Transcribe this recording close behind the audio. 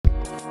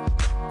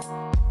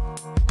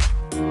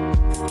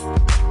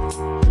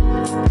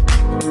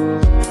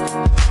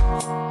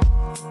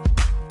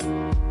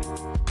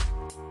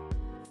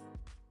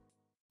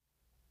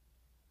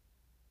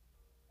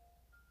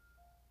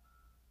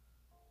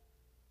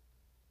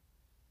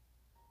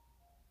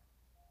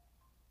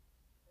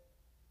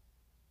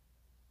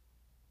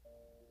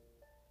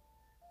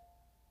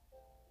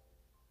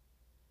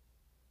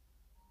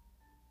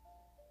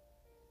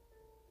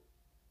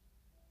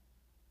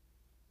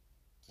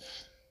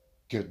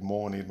Good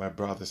morning, my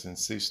brothers and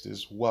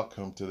sisters.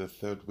 Welcome to the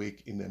third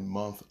week in the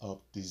month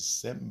of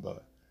December.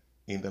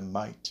 In the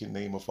mighty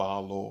name of our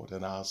Lord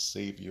and our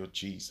Savior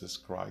Jesus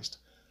Christ.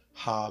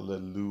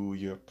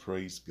 Hallelujah.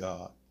 Praise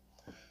God.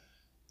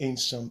 In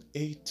Psalm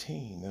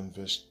 18 and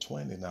verse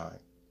 29,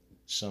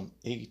 Psalm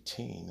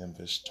 18 and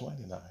verse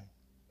 29,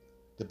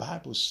 the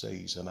Bible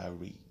says, and I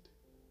read,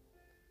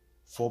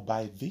 "For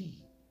by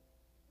thee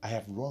I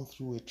have run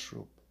through a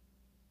troop,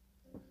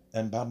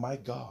 and by my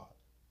God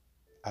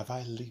have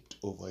I leaped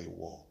over a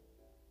wall."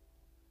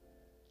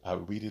 I'll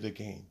read it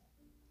again.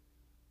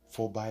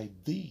 "For by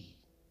thee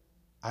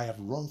I have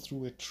run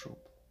through a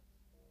troop,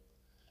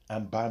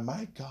 and by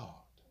my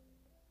God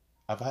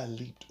have I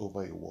leaped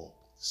over a wall."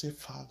 Say,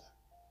 "Father,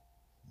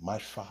 my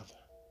Father,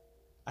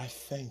 I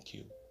thank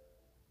you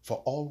for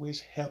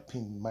always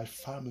helping my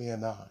family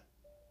and I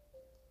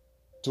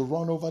to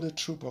run over the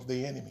troop of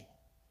the enemy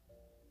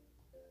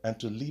and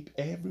to leap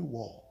every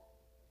wall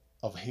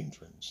of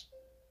hindrance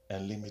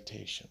and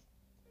limitation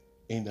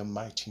in the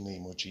mighty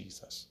name of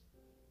Jesus."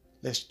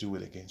 Let's do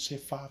it again. Say,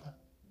 "Father,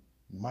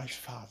 my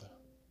Father,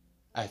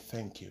 I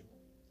thank you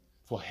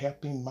for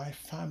helping my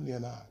family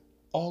and I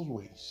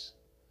always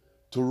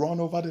to run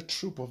over the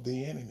troop of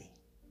the enemy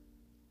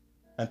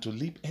and to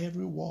leap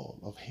every wall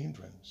of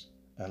hindrance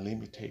and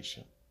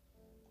limitation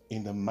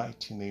in the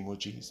mighty name of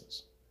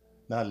Jesus."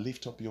 Now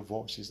lift up your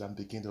voices and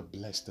begin to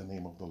bless the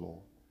name of the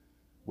Lord.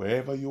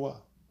 Wherever you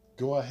are,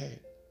 go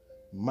ahead.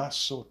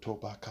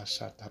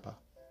 Masotobakashataba.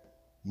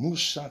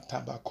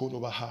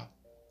 Mushatabakolobaha.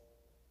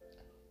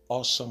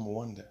 Awesome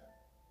wonder.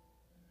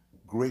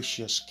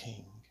 Gracious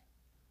King.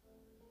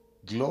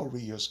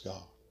 Glorious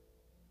God.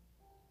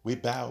 We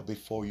bow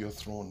before your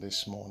throne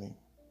this morning.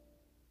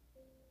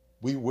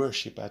 We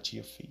worship at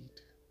your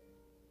feet.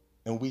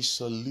 And we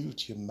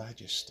salute your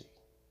majesty.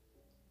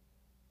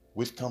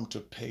 We've come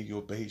to pay your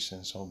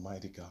obeisance,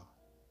 Almighty God.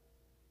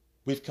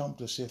 We've come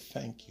to say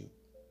thank you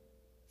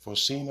for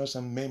seeing us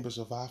and members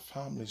of our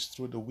families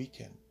through the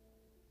weekend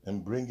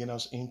and bringing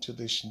us into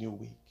this new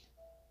week.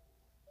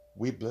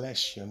 We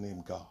bless your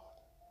name, God.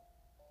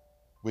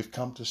 We've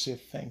come to say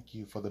thank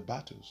you for the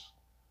battles,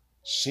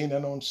 seen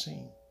and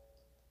unseen,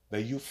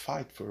 that you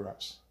fight for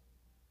us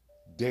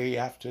day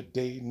after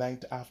day,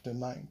 night after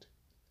night,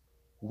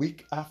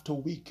 week after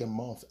week, and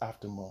month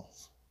after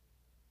month.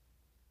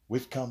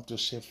 We've come to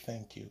say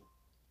thank you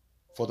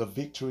for the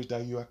victories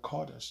that you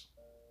accord us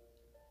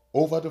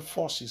over the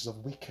forces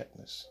of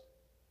wickedness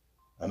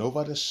and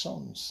over the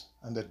sons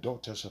and the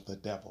daughters of the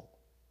devil.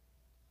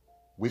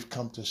 We've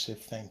come to say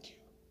thank you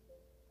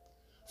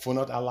for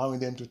not allowing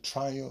them to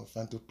triumph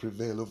and to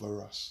prevail over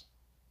us.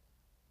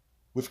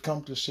 We've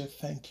come to say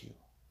thank you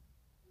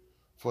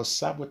for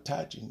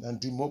sabotaging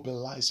and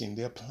demobilizing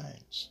their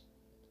plans,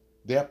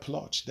 their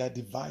plots, their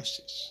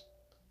devices,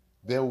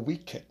 their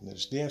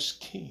wickedness, their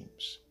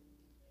schemes,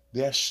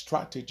 their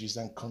strategies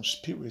and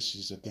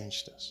conspiracies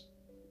against us.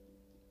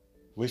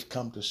 We've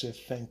come to say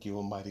thank you,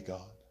 Almighty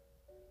God,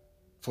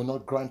 for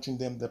not granting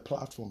them the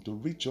platform to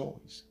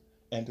rejoice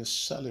and to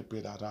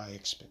celebrate at our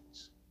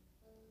expense.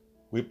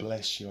 We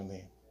bless your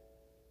name.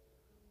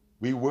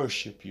 We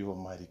worship you,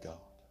 Almighty God.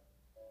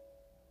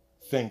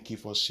 Thank you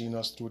for seeing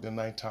us through the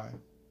night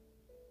time.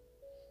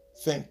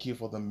 Thank you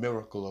for the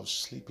miracle of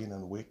sleeping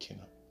and waking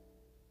up.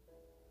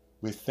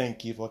 We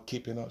thank you for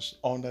keeping us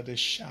under the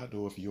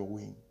shadow of your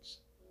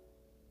wings.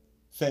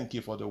 Thank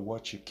you for the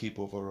watch you keep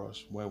over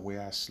us when we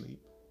are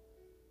asleep.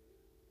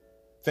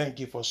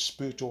 Thank you for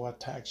spiritual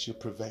attacks you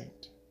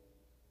prevent.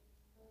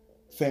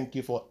 Thank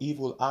you for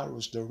evil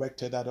arrows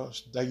directed at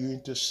us that you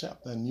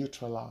intercept and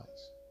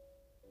neutralize.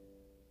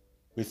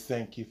 We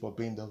thank you for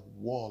being the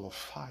wall of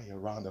fire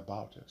round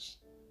about us.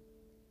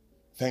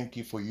 Thank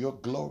you for your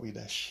glory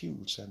that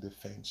shields and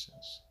defends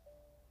us.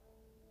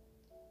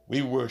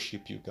 We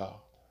worship you,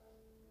 God.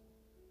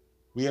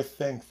 We are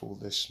thankful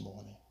this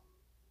morning.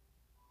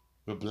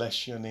 We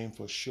bless your name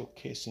for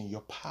showcasing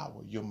your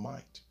power, your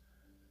might,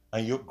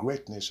 and your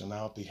greatness on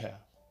our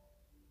behalf.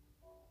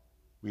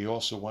 We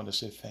also want to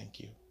say thank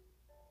you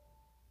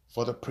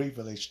for the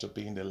privilege to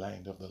be in the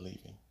land of the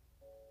living.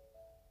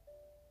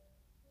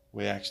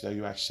 We ask that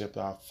you accept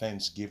our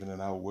thanksgiving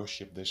and our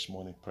worship this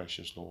morning,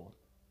 precious Lord,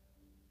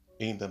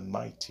 in the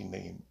mighty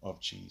name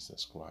of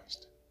Jesus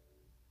Christ.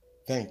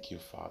 Thank you,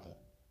 Father,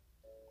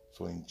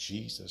 for in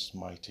Jesus'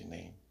 mighty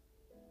name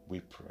we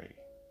pray.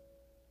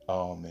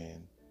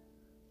 Amen.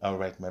 All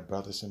right, my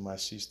brothers and my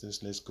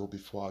sisters, let's go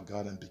before our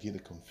God and begin to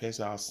confess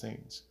our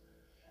sins.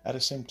 At the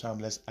same time,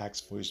 let's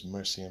ask for his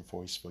mercy and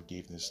for his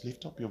forgiveness.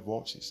 Lift up your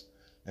voices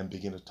and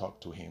begin to talk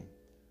to him.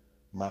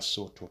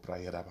 Masoto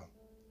prayeraba.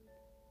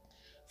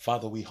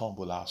 Father, we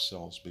humble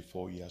ourselves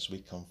before you as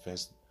we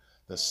confess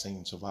the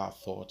sins of our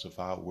thoughts, of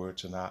our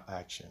words, and our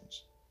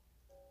actions.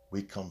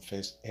 We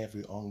confess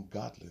every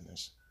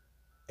ungodliness,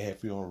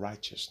 every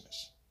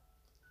unrighteousness,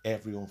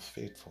 every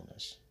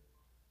unfaithfulness,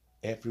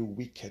 every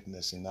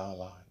wickedness in our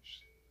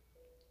lives.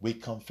 We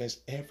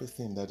confess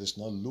everything that does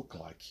not look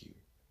like you,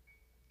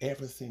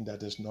 everything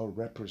that does not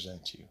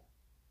represent you.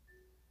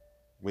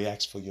 We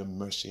ask for your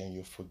mercy and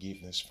your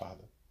forgiveness,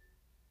 Father.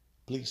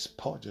 please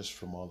purge us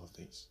from all of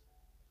these.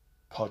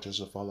 Purge us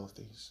of all of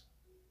these.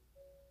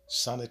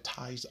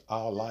 Sanitize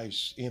our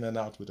lives in and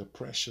out with the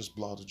precious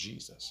blood of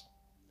Jesus.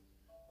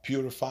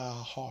 Purify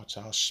our hearts,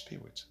 our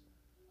spirits,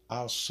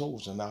 our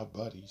souls, and our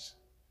bodies.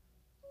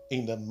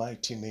 In the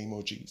mighty name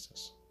of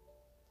Jesus.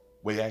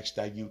 We ask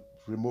that you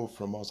remove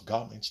from us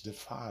garments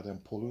defiled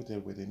and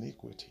polluted with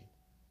iniquity,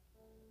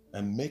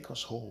 and make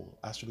us whole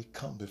as we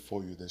come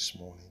before you this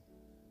morning.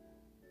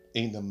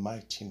 In the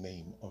mighty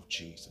name of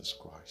Jesus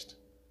Christ.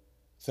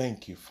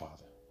 Thank you,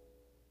 Father.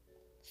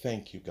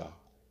 Thank you, God.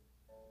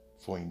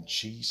 For in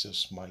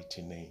Jesus'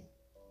 mighty name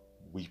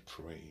we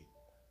pray.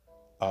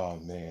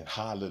 Amen.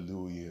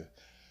 Hallelujah.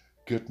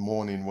 Good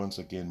morning once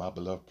again, my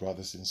beloved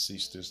brothers and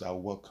sisters. I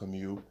welcome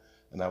you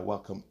and I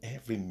welcome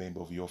every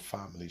member of your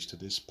families to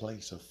this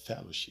place of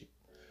fellowship,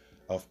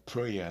 of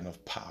prayer and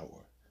of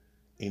power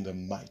in the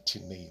mighty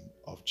name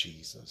of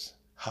Jesus.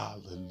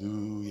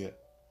 Hallelujah.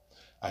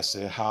 I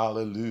say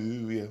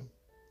hallelujah.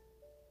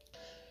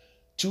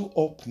 Two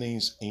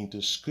openings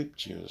into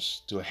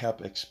scriptures to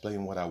help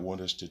explain what I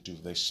want us to do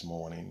this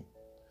morning.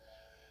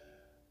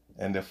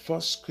 And the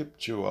first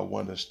scripture I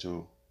want us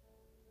to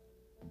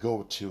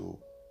go to,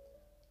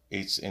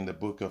 it's in the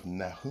book of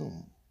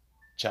Nahum,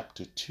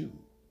 chapter 2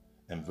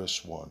 and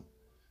verse 1.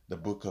 The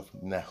book of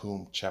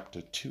Nahum,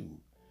 chapter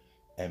 2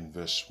 and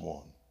verse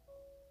 1.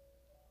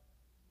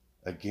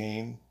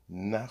 Again,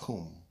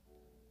 Nahum,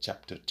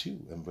 chapter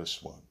 2 and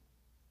verse 1.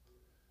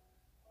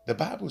 The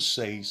Bible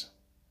says,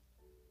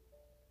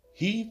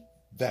 "He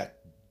that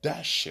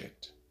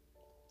dasheth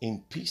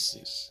in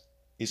pieces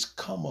is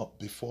come up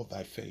before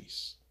thy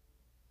face.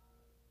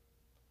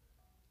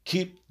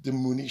 Keep the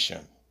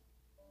munition,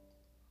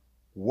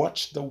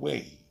 watch the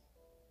way,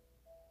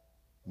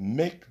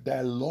 make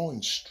thy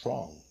loins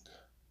strong,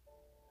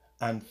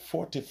 and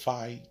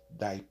fortify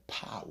thy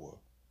power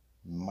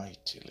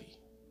mightily."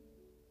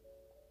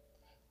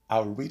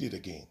 I'll read it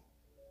again.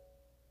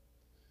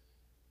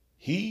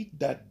 "He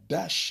that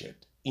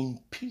dasheth in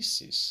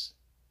pieces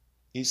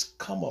is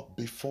come up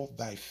before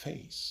thy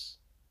face.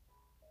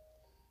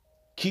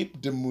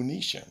 Keep the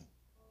munition,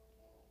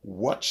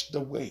 watch the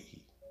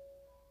way,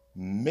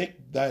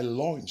 make thy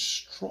loins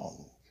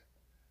strong,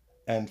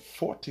 and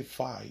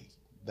fortify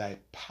thy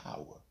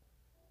power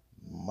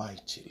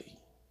mightily."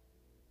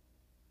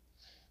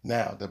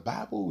 Now, the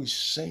Bible is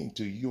saying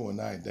to you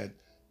and I that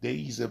there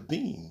is a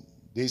being,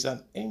 there's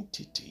an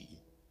entity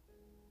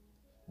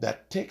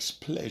that takes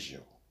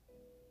pleasure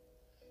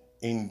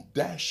in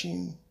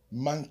dashing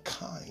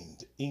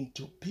mankind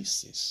into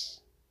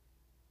pieces.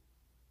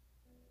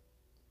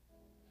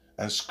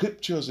 And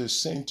scriptures is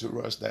saying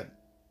to us that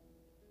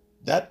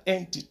that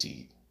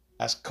entity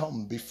has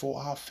come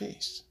before our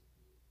face.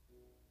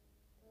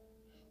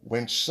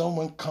 When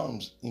someone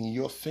comes in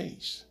your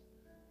face,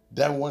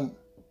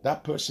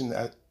 that person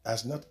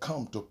has not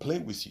come to play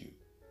with you.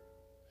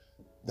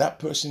 That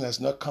person has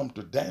not come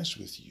to dance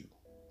with you.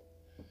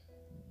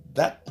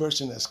 That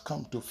person has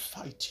come to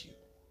fight you.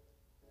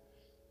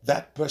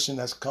 That person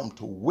has come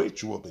to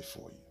wage war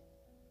before you.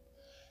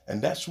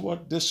 And that's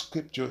what this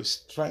scripture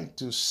is trying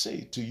to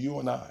say to you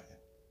and I.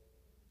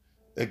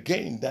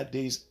 Again, that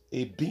there is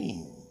a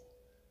being,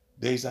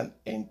 there is an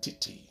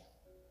entity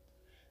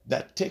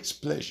that takes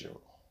pleasure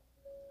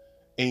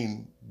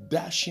in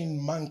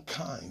dashing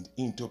mankind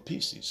into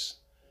pieces,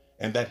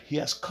 and that he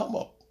has come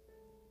up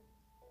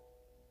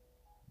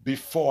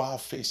before our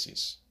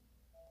faces.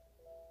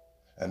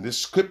 And the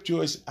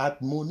scripture is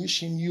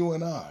admonishing you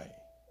and I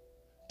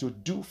to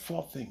do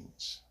four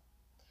things.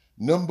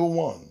 Number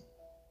one,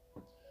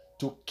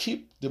 to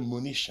keep the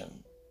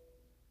munition,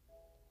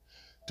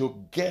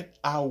 to get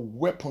our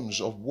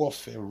weapons of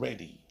warfare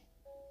ready,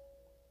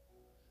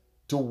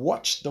 to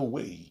watch the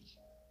way,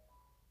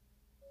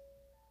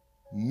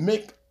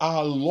 make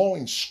our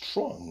loins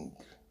strong,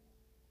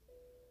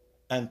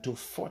 and to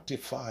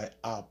fortify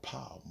our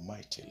power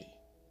mightily.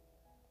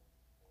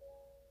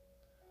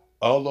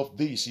 All of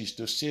this is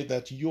to say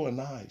that you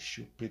and I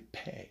should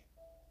prepare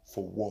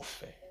for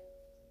warfare.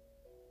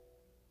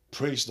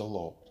 Praise the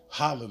Lord.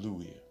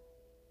 Hallelujah.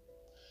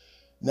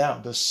 Now,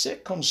 the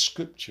second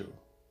scripture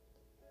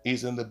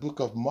is in the book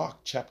of Mark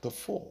chapter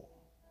 4.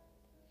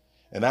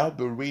 And I'll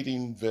be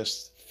reading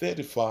verse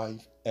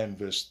 35 and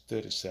verse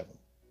 37.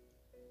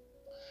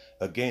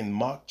 Again,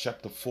 Mark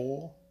chapter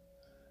 4,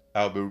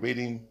 I'll be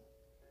reading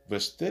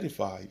verse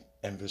 35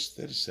 and verse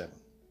 37.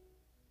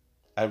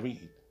 I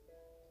read,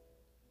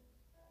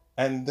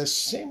 "And the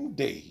same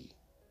day,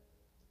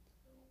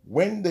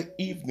 when the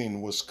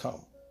evening was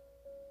come,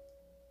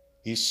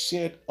 he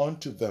said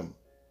unto them,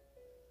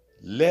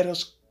 Let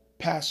us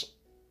pass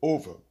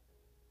over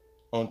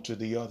unto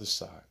the other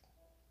side."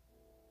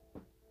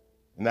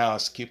 Now I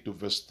skip to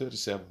verse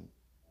 37.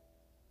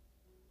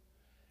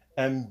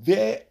 "And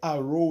there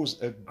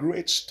arose a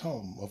great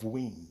storm of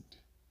wind,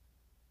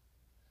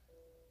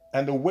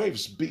 and the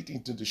waves beat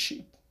into the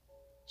ship,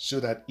 so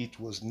that it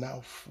was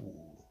now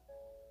full."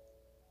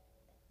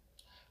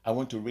 I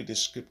want to read the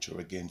scripture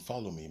again.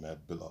 Follow me, my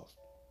beloved.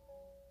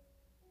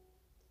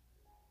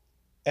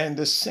 "And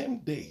the same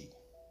day,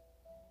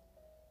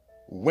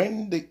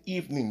 when the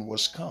evening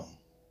was come,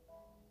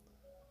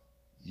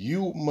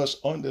 you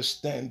must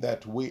understand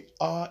that we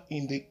are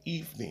in the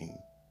evening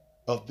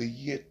of the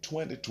year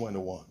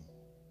 2021.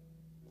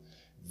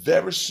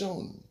 Very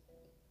soon,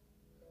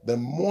 the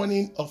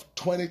morning of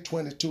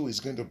 2022 is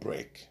going to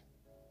break.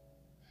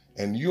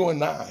 And you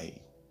and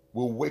I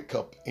will wake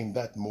up in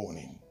that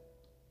morning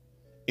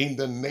in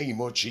the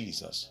name of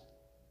Jesus.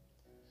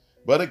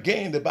 But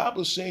again, the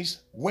Bible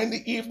says, when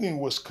the evening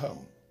was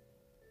come,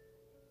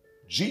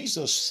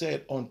 Jesus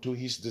said unto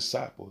his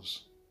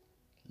disciples,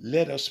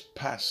 let us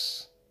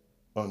pass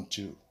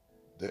unto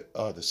the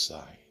other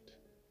side.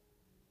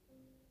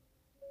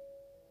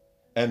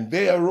 And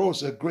there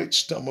arose a great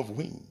storm of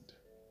wind,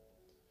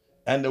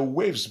 and the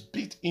waves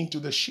beat into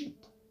the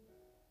ship,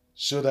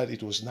 so that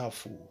it was now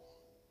full.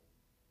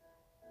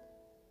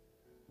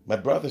 My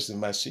brothers and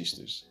my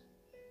sisters,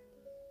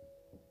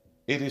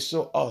 it is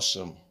so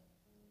awesome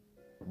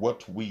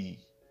what we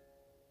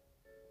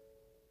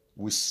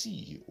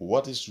see,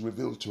 what is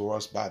revealed to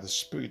us by the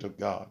Spirit of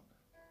God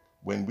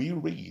when we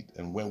read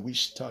and when we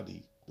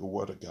study the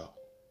Word of God.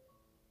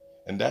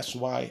 And that's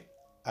why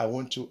I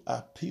want to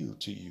appeal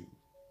to you,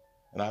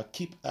 and I'll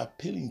keep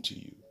appealing to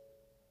you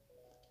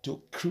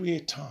to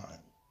create time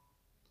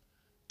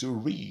to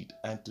read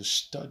and to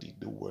study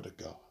the Word of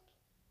God.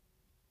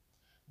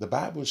 The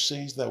Bible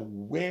says that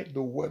where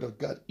the Word of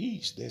God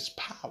is, there's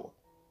power.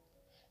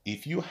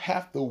 If you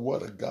have the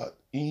Word of God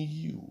in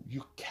you,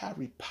 you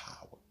carry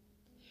power.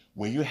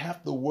 When you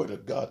have the Word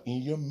of God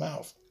in your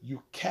mouth,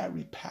 you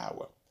carry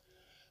power.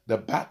 The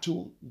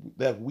battle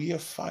that we are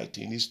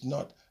fighting is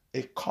not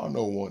a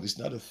carnal one, it's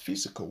not a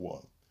physical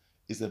one,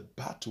 it's a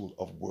battle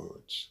of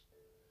words.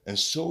 And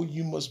so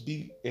you must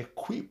be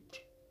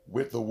equipped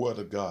with the Word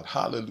of God.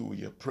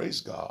 Hallelujah.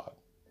 Praise God.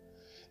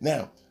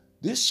 Now,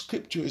 this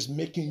scripture is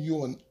making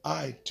you and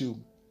I to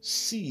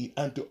see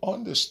and to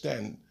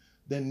understand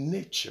the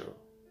nature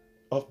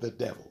of the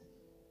devil.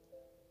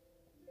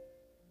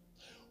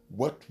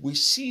 What we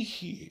see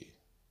here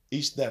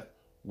is that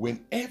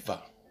whenever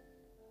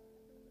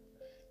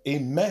a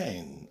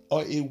man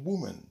or a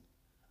woman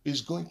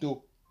is going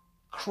to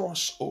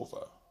cross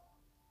over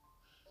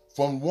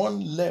from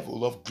one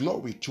level of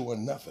glory to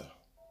another,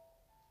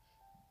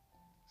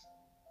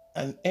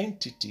 an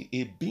entity,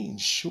 a being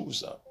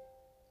shows up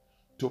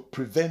to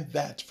prevent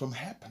that from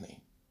happening.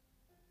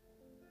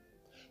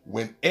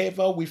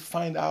 Whenever we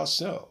find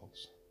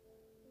ourselves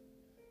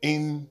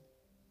in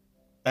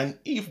an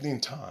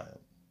evening time,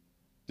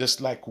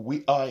 just like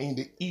we are in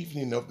the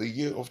evening of the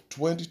year of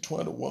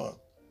 2021,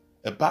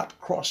 about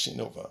crossing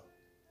over,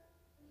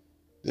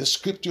 the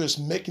scripture is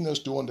making us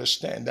to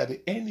understand that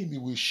the enemy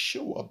will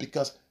show up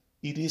because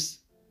it is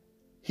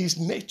his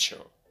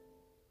nature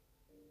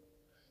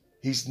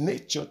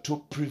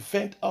to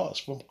prevent us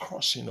from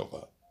crossing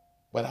over.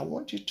 But I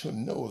want you to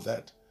know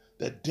that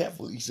the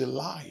devil is a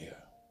liar.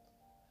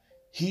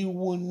 He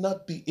will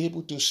not be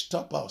able to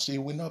stop us. He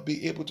will not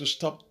be able to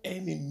stop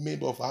any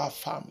member of our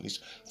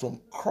families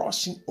from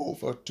crossing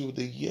over to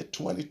the year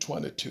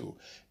 2022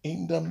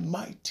 in the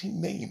mighty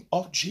name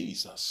of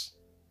Jesus.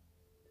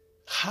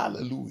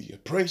 Hallelujah.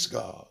 Praise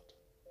God.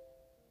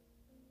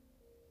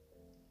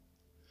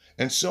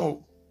 And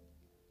so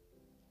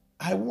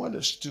I want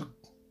us to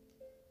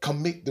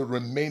commit the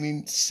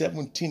remaining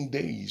 17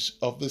 days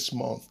of this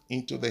month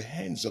into the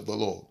hands of the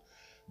Lord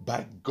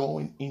by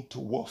going into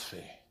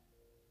warfare.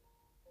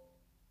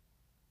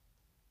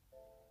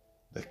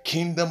 The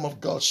kingdom of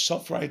God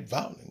suffereth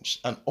violence,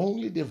 and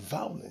only the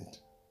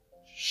violent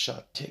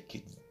shall take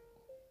it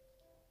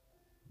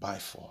by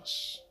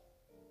force.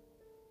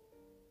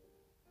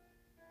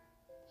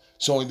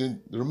 So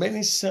in the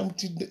remaining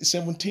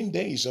 17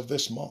 days of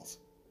this month,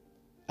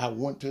 I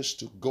want us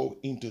to go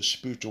into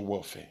spiritual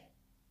warfare.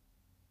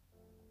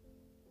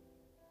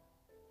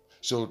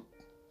 So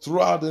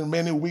throughout the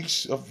many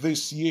weeks of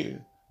this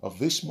year, of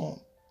this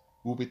month,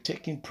 we'll be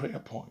taking prayer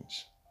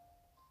points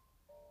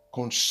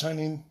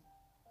concerning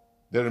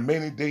the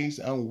remaining days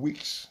and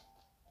weeks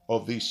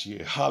of this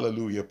year.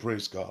 Hallelujah.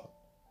 Praise God.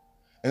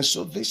 And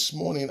so this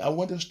morning, I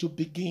want us to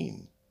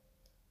begin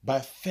by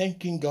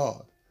thanking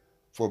God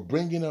for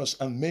bringing us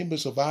and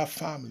members of our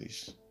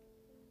families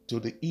to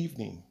the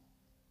evening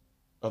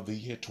of the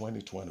year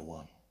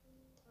 2021.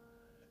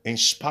 In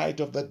spite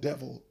of the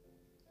devil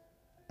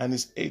and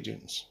his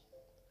agents,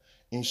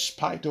 in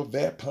spite of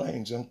their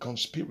plans and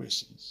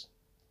conspiracies,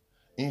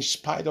 in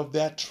spite of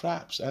their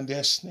traps and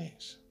their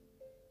snares,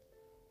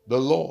 the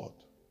Lord,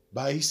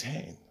 by his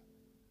hand,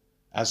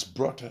 has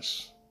brought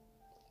us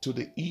to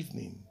the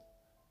evening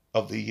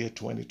of the year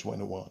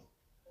 2021.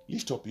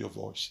 Lift up your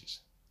voices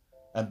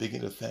and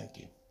begin to thank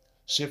him.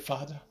 Say,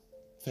 Father,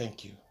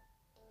 thank you.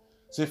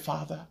 Say,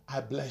 Father,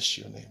 I bless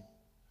your name.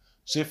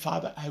 Say,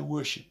 Father, I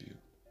worship you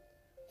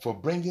for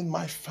bringing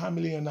my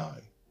family and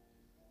I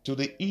to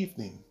the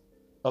evening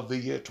of the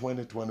year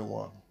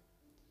 2021.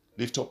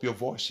 Lift up your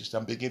voices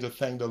and begin to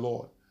thank the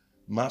Lord.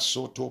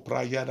 Masoto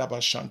prayada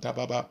bashanta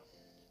baba.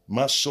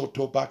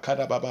 Masoto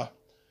bakada baba.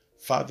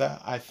 Father,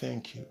 I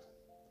thank you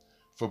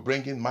for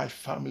bringing my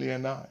family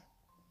and I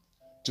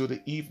to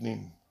the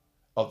evening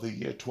of the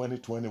year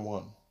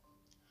 2021.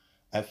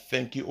 I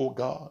thank you, O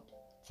God,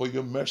 for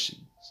your mercies.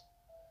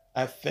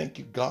 I thank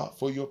you, God,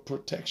 for your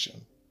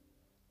protection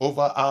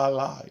over our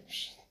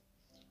lives.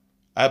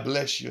 I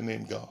bless your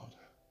name, God.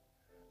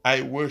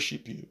 I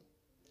worship you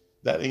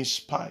that in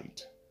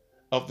spite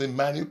of the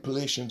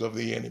manipulations of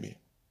the enemy,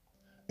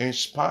 in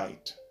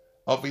spite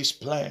of his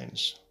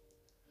plans,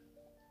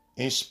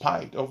 in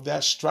spite of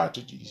their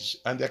strategies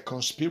and their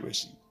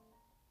conspiracy,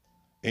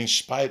 in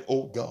spite,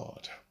 O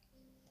God,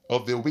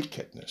 of the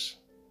wickedness,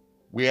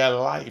 we are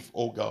alive,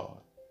 O God,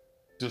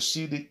 to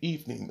see the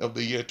evening of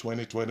the year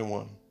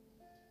 2021.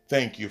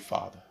 Thank you,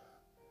 Father.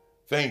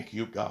 Thank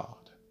you, God.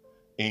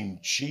 In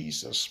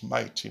Jesus'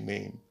 mighty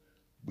name,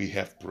 we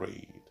have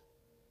prayed.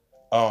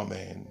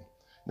 Amen.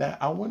 Now,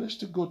 I want us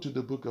to go to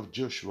the book of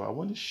Joshua. I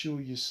want to show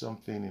you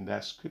something in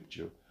that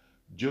scripture.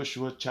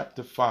 Joshua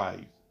chapter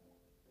 5.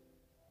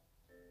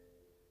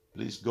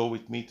 Please go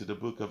with me to the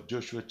book of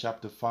Joshua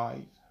chapter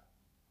 5.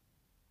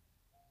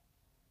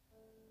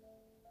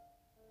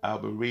 I'll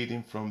be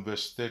reading from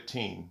verse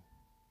 13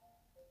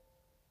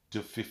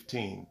 to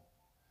 15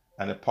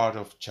 and a part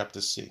of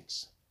chapter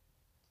 6.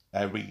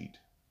 I'm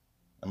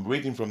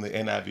reading from the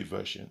NIV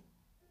version.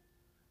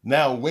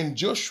 Now, when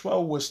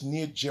Joshua was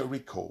near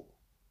Jericho,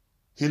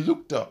 he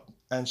looked up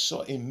and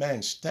saw a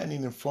man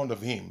standing in front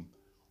of him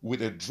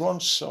with a drawn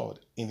sword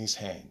in his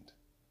hand.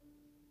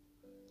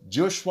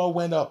 Joshua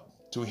went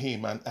up to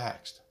him and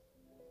asked,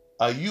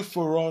 "Are you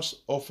for us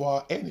or for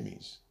our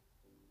enemies?"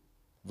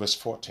 Verse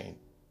 14.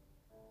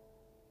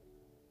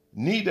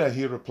 "Neither,"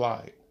 he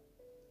replied,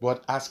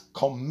 "but as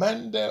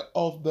commander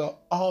of the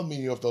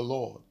army of the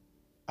Lord,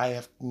 I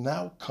have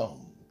now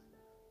come."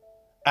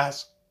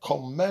 As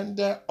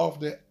commander of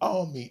the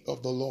army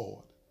of the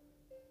Lord,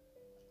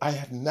 I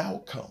have now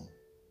come.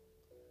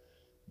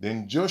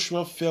 Then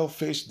Joshua fell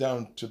face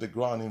down to the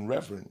ground in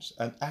reverence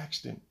and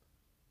asked him,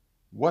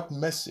 "What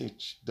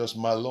message does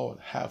my Lord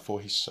have for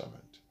his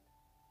servant?"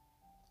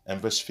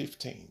 And verse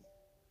 15,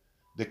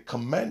 the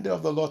commander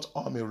of the Lord's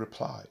army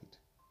replied,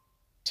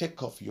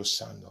 "Take off your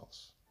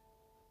sandals,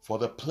 for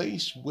the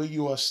place where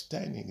you are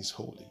standing is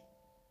holy."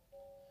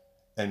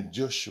 And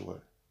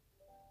Joshua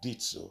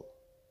did so.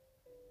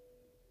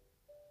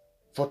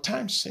 For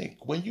time's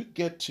sake, when you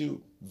get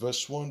to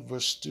verse 1,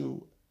 verse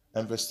 2,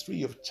 and verse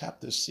 3 of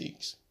chapter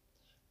 6,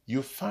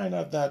 you find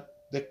out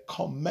that the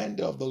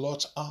commander of the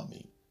Lord's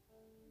army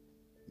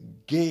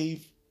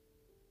gave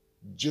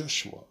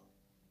Joshua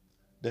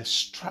the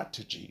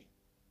strategy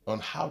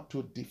on how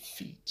to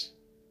defeat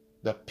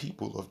the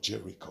people of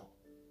Jericho.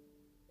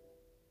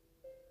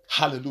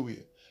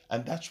 Hallelujah.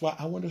 And that's why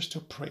I want us to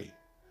pray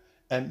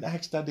and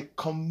ask that the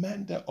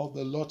commander of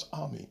the Lord's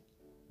army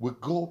will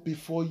go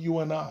before you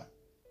and I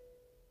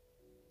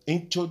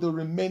into the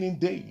remaining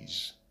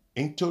days,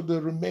 into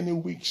the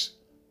remaining weeks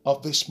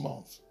of this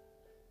month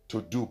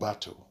to do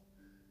battle.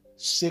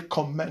 Say,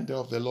 commander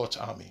of the Lord's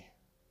army.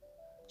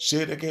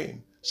 Say it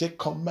again. Say,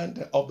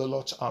 commander of the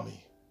Lord's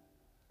army.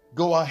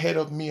 Go ahead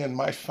of me and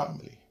my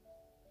family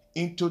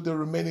into the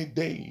remaining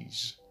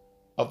days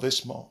of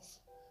this month,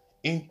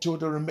 into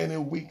the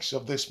remaining weeks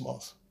of this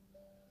month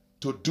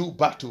to do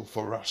battle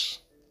for us.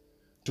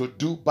 To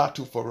do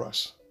battle for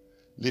us.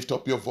 Lift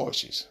up your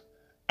voices.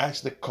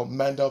 Ask the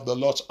commander of the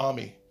Lord's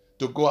army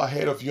to go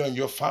ahead of you and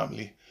your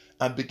family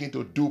and begin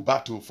to do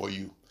battle for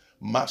you.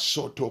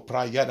 Masoto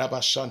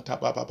prayadaba santa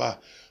bababa.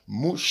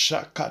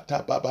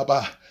 Mushakata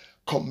bababa.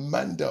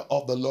 Commander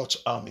of the Lord's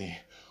army,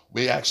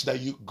 we ask that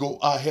you go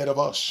ahead of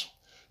us.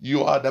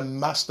 You are the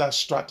master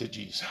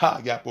strategies. Go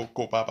ahead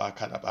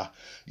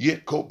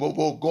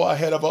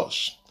of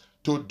us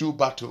to do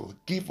battle.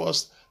 Give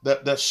us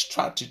the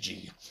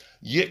strategy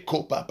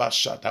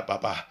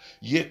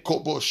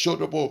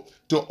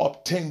to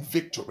obtain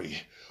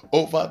victory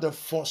over the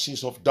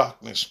forces of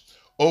darkness,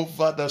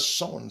 over the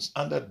sons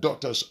and the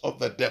daughters of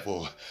the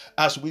devil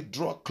as we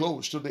draw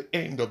close to the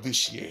end of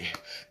this year.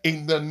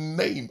 In the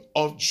name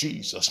of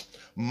Jesus.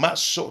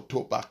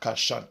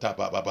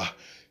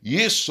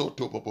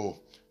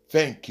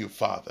 Thank you,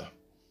 Father.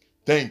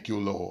 Thank you,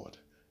 Lord.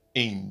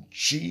 In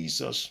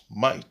Jesus'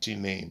 mighty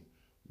name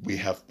we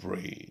have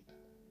prayed.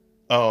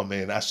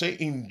 Amen. I say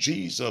in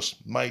Jesus'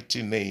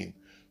 mighty name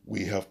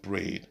we have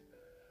prayed.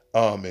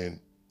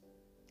 Amen.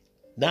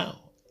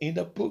 Now, in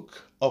the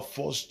book of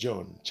 1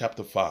 John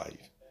chapter 5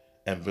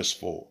 and verse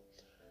 4.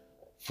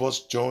 1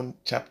 John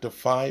chapter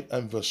 5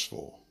 and verse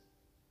 4.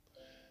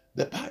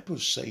 The Bible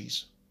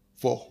says,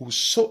 "For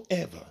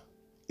whosoever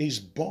is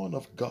born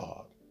of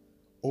God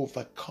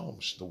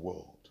overcomes the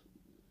world."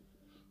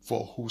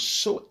 For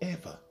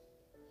whosoever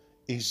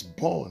is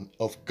born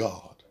of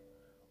God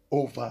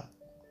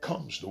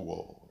overcomes the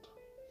world.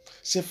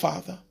 Say,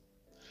 "Father,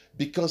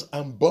 because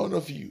I'm born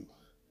of you,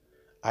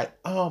 I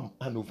am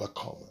an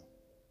overcomer."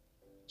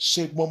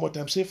 Say it one more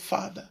time. Say,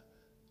 "Father,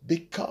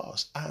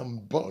 because I am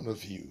born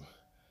of you,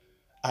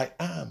 I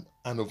am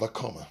an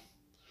overcomer."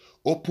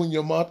 Open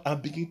your mouth and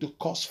begin to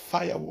cause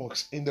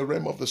fireworks in the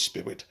realm of the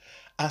Spirit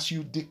as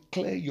you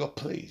declare your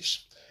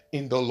place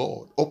in the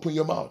Lord. Open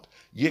your mouth.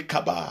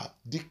 Yekaba,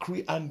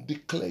 decree and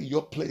declare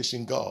your place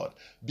in God.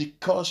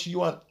 Because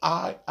you and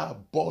I are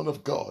born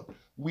of God,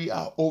 we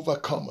are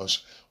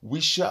overcomers. We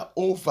shall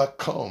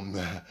overcome.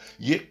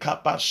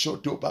 Yekaba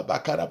shoto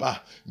babakaraba,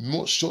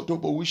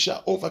 mosoto, but we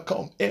shall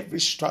overcome every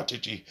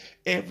strategy,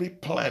 every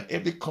plan,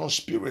 every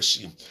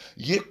conspiracy,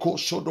 Yeko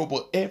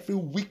shodobo, every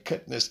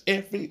wickedness,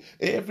 every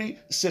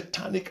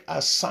satanic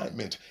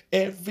assignment,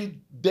 every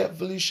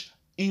devilish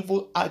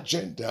evil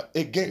agenda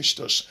against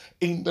us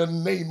in the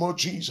name of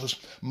Jesus.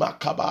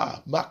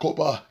 Makaba,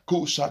 Makoba,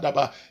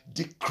 Kusadaba,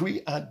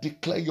 decree and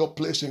declare your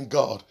place in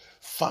God.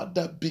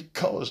 Father,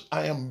 because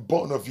I am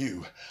born of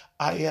you,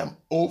 I am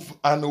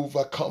an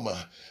overcomer.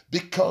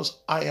 Because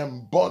I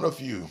am born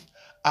of you,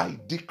 I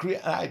decree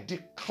and I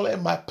declare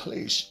my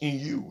place in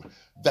you,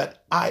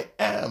 that I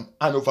am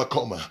an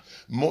overcomer.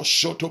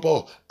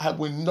 Moshotobo, I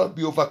will not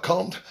be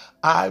overcome.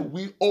 I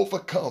will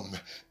overcome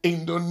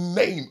in the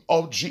name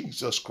of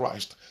Jesus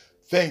Christ.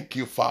 Thank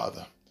you,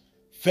 Father.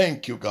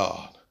 Thank you,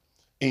 God.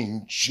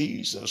 In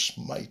Jesus'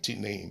 mighty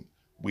name,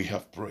 we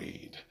have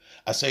prayed.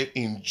 I said,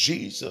 in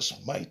Jesus'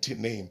 mighty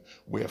name,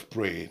 we have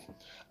prayed.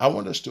 I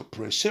want us to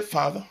pray. Say,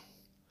 Father,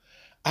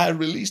 I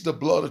release the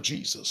blood of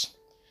Jesus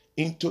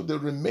into the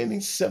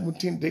remaining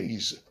 17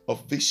 days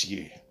of this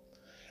year.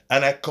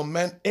 And I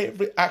command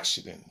every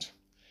accident,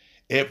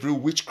 every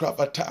witchcraft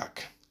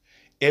attack,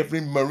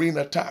 every marine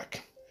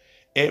attack,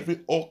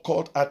 every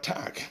occult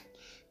attack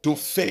to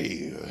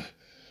fail,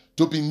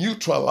 to be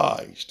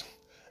neutralized,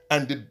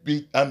 and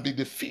be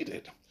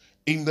defeated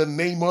in the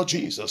name of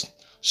Jesus.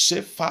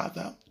 Say,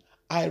 Father,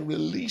 I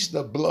release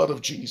the blood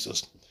of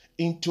Jesus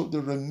into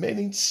the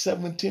remaining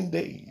 17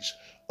 days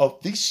of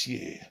this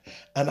year,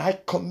 and I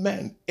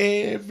command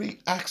every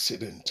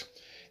accident,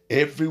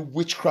 every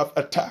witchcraft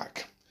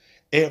attack,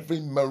 every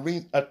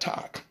marine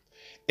attack,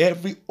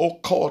 every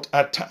occult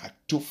attack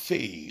to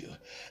fail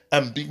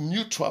and be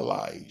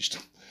neutralized,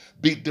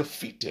 be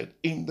defeated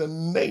in the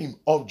name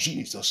of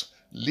Jesus.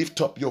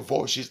 Lift up your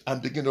voices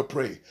and begin to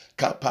pray.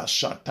 Father,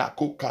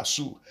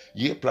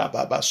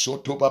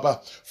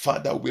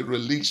 we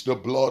release the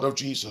blood of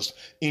Jesus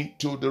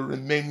into the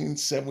remaining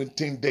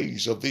 17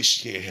 days of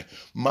this year.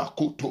 We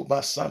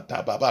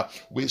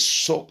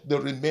soak the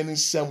remaining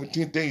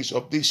 17 days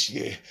of this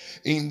year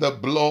in the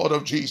blood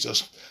of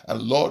Jesus.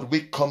 And Lord,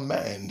 we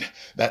command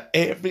that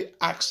every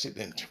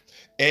accident,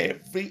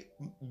 every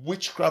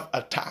witchcraft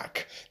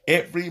attack,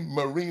 every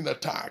marine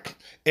attack,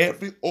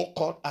 every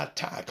occult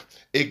attack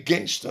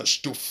against us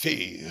to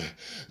fail,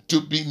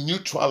 to be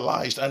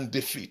neutralized and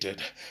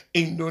defeated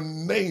in the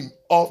name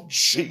of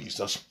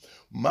Jesus.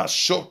 We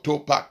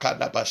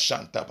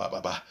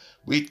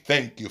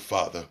thank you,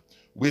 Father.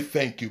 We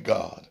thank you,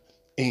 God.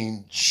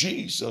 In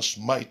Jesus'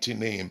 mighty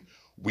name,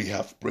 we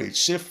have prayed.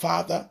 Say,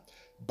 Father,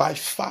 by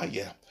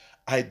fire,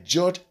 I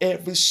judge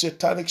every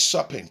satanic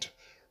serpent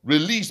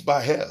released by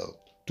hell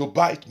to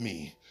bite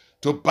me,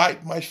 to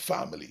bite my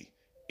family,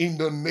 in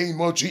the name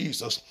of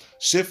Jesus.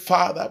 Say,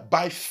 Father,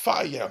 by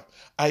fire,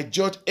 I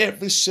judge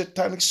every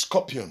satanic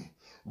scorpion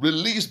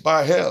released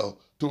by hell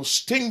to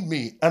sting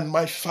me and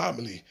my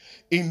family,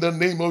 in the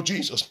name of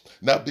Jesus.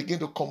 Now begin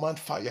to command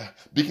fire.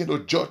 Begin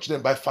to judge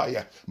them by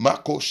fire.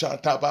 Mako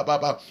shanta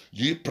bababa,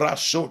 yipra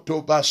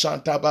soto ba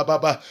shanta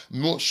bababa,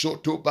 mo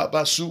soto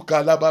baba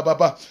suka la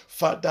bababa.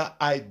 Father,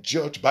 I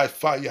judge by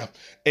fire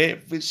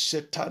every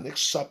satanic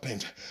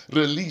serpent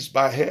released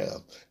by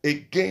hell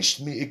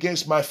against me,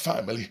 against my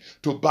family,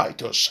 to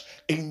bite us.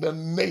 In the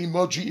name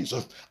of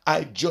Jesus,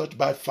 I judge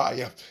by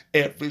fire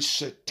every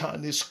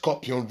satanic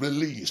scorpion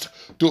released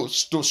to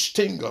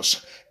sting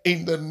us.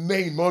 In the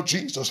name of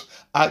Jesus,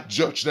 I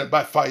judge them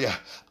by fire.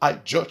 I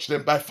judge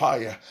them by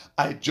fire.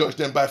 I judge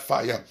them by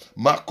fire.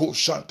 Mako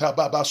shanta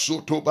baba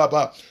soto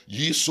baba,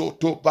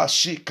 yisoto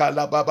bashika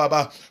la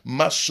baba,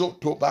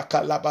 masoto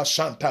bakalaba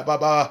shanta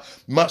baba,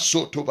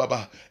 masoto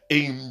baba.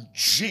 In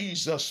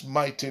Jesus'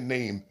 mighty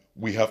name,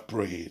 we have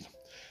prayed.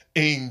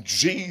 In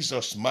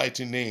Jesus'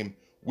 mighty name,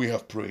 we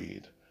have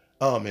prayed.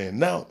 Amen.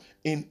 Now,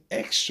 in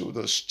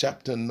Exodus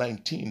chapter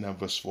 19 and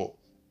verse 4.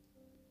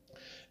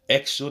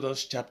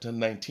 Exodus chapter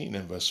 19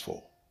 and verse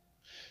 4.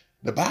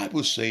 The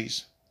Bible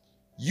says,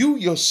 you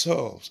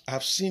yourselves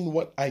have seen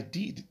what I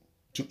did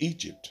to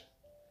Egypt,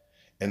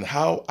 and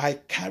how I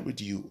carried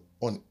you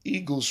on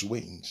eagle's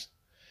wings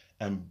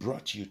and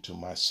brought you to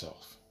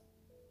myself.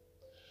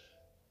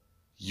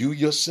 You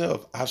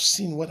yourself have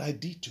seen what I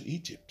did to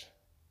Egypt,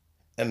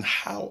 and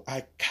how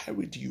I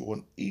carried you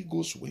on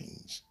eagle's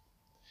wings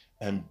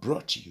and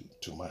brought you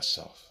to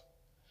myself.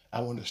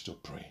 I want us to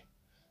pray.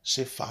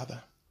 Say,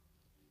 Father,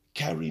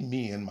 carry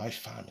me and my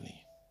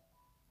family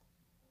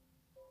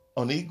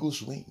on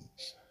eagle's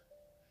wings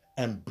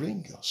and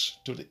bring us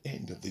to the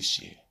end of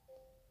this year.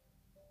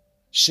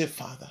 Say,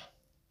 Father,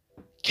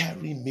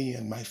 carry me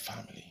and my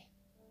family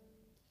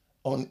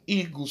on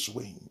eagle's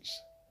wings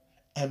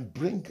and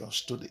bring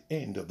us to the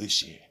end of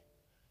this year.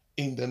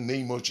 In the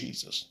name of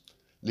Jesus.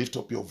 Lift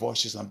up your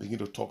voices and begin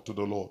to talk to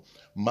the Lord.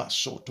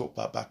 Masoto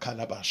baba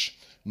kalabash.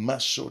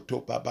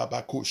 Masoto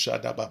baba kusha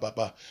da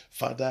baba.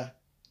 Father,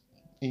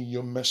 in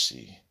your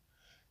mercy,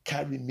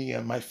 carry me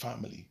and my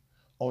family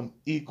on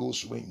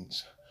eagle's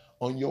wings,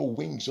 on your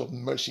wings of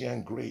mercy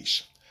and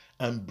grace,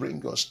 and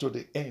bring us to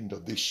the end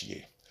of this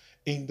year.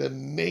 In the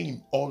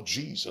name of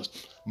Jesus.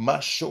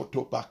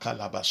 Mashoto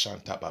bakalaba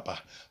shanta baba.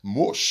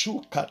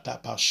 Moshu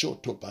katapa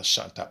shoto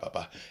bashanta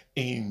baba.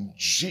 In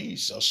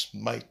Jesus'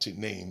 mighty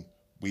name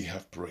we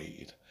have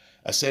prayed.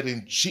 I said,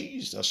 in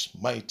Jesus'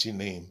 mighty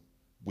name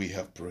we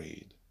have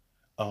prayed.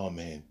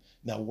 Amen.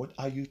 Now, what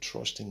are you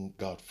trusting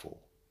God for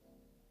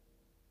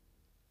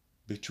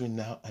between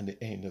now and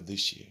the end of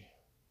this year?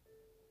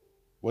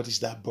 What is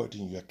that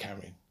burden you are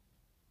carrying?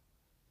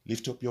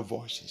 Lift up your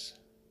voices.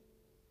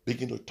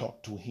 Begin to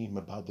talk to Him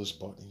about those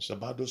burdens,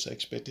 about those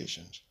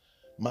expectations.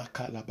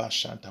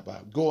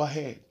 Go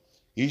ahead.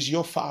 He's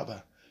your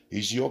Father.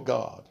 He's your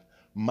God.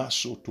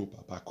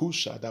 Masotoba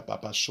bakushada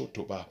baba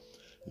sotoba.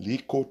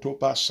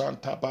 Likotoba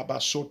santa baba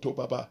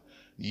sotobaba.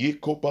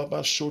 Yeko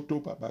baba soto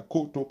baba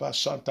koto ba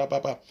santa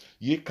baba.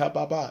 Yeka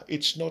baba.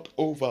 It's not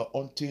over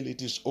until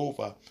it is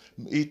over.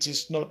 It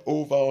is not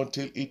over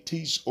until it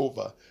is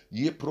over.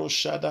 Ye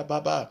proshada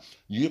baba.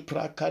 Ye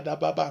prakada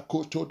baba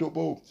koto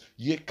dobo.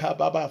 Yeka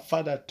baba.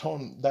 Father,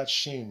 turn that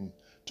shame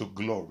to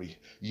glory.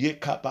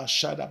 Yekaba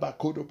shadaba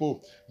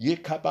kodobo.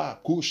 Yekaba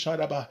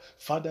kushadaba.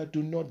 Father,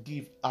 do not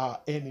give our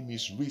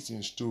enemies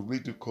reasons to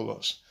ridicule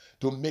us,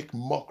 to make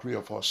mockery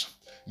of us.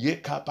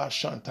 Yekaba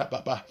shanta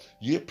baba.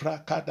 Ye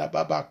prakada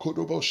baba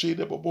kodobo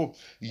shedebobo.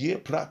 Ye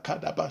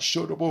prakada ba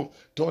shodobo.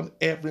 Turn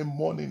every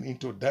morning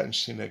into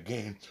dancing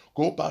again.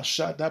 Go ba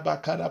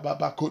shadaba kada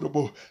baba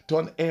kodobo.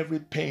 Turn every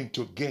pain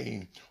to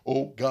gain.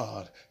 Oh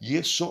God.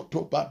 Ye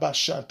soto baba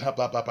shanta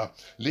baba.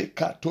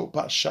 Lekato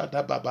ba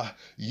shada baba.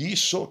 Ye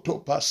soto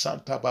ba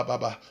santa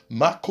baba.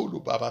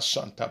 Makulu baba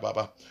santa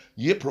baba.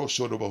 Ye pro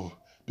sodobo.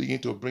 Begin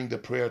to bring the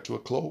prayer to a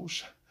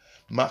close.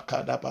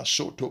 Makadaba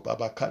soto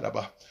baba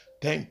kadaba.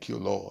 Thank you,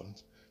 Lord.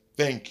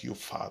 Thank you,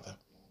 Father.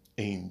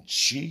 In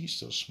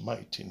Jesus'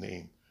 mighty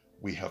name,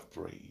 we have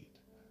prayed.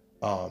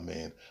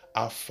 Amen.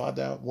 Our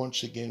Father,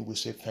 once again, we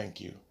say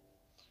thank you.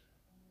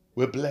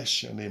 We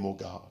bless your name, O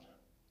God.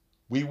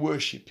 We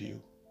worship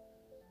you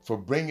for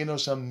bringing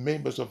us and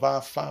members of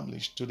our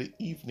families to the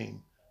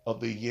evening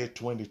of the year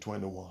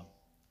 2021.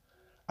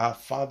 Our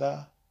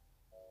Father,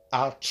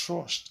 our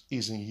trust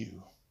is in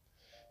you,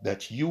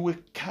 that you will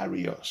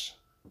carry us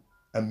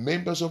and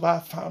members of our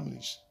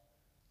families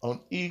on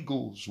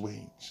eagle's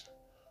wings,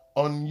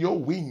 on your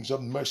wings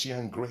of mercy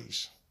and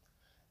grace,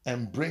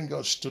 and bring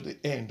us to the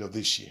end of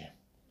this year.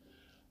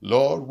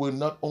 Lord, we'll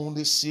not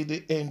only see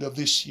the end of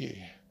this year,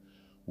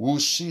 we'll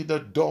see the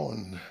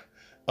dawn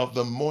of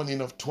the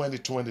morning of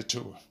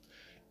 2022.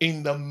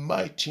 In the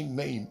mighty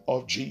name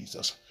of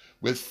Jesus,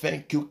 we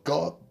thank you,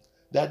 God,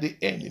 that the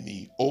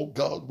enemy, oh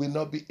God, will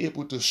not be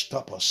able to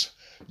stop us.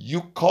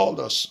 You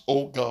called us,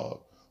 oh God,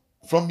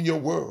 from your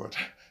word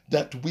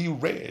that we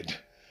read,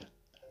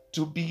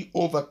 to be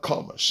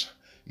overcomers.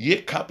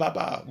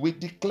 Yekababa, we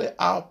declare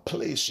our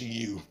place in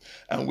you,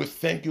 and we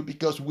thank you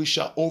because we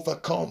shall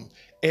overcome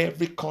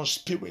every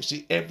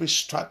conspiracy, every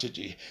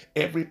strategy,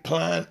 every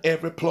plan,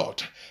 every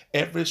plot,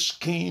 every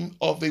scheme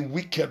of the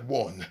wicked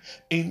one.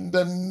 In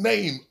the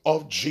name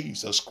of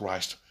Jesus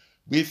Christ,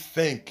 we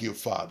thank you,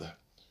 Father.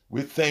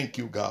 We thank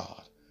you,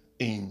 God.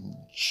 In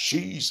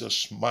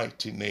Jesus'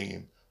 mighty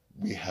name,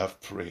 we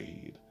have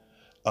prayed.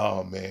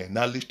 Amen.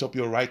 Now lift up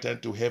your right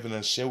hand to heaven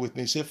and say with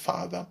me, say,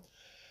 Father,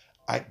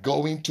 I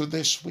go into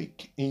this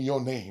week in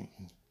your name,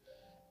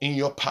 in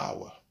your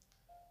power,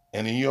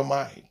 and in your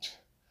might.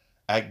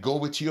 I go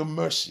with your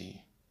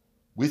mercy,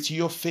 with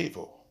your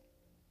favor,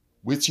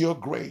 with your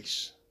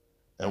grace,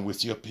 and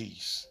with your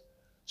peace.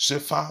 Say,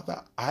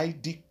 Father, I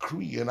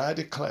decree and I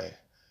declare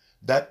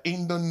that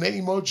in the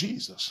name of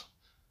Jesus,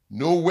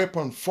 no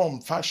weapon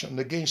formed fashioned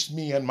against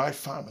me and my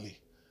family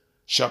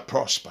shall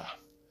prosper.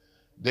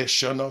 They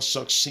shall not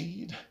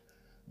succeed.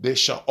 They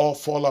shall all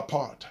fall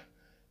apart.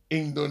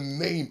 In the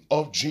name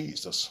of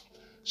Jesus.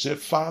 Say,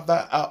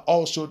 Father, I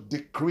also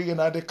decree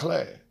and I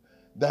declare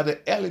that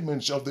the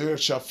elements of the earth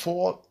shall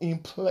fall in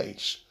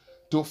place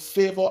to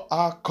favor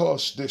our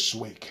cause this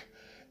week,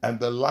 and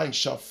the line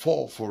shall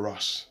fall for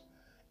us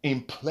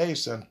in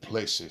place and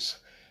places.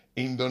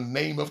 In the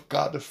name of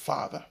God the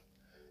Father,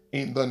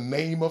 in the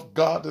name of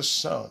God the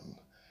Son,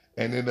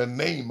 and in the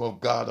name of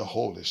God the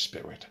Holy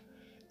Spirit.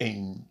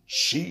 In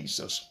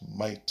Jesus'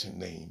 mighty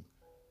name,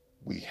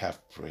 we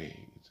have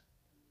prayed.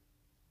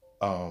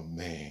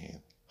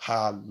 Amen.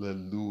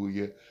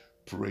 Hallelujah.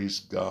 Praise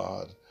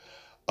God.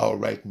 All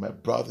right, my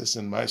brothers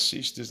and my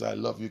sisters, I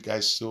love you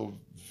guys so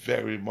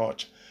very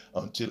much.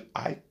 Until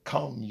I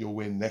come your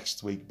way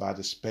next week by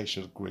the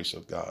special grace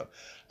of God,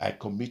 I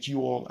commit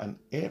you all and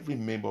every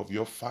member of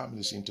your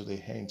families into the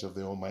hands of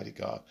the Almighty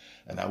God.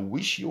 And I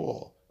wish you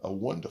all a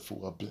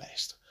wonderful, a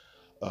blessed,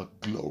 a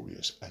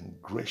glorious and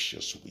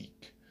gracious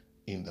week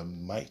in the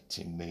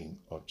mighty name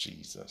of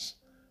Jesus.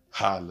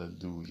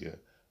 Hallelujah.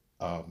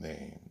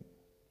 Amen.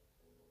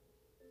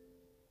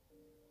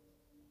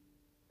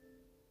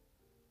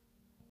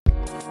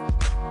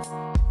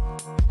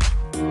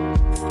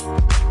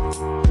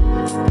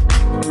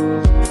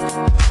 Thank you.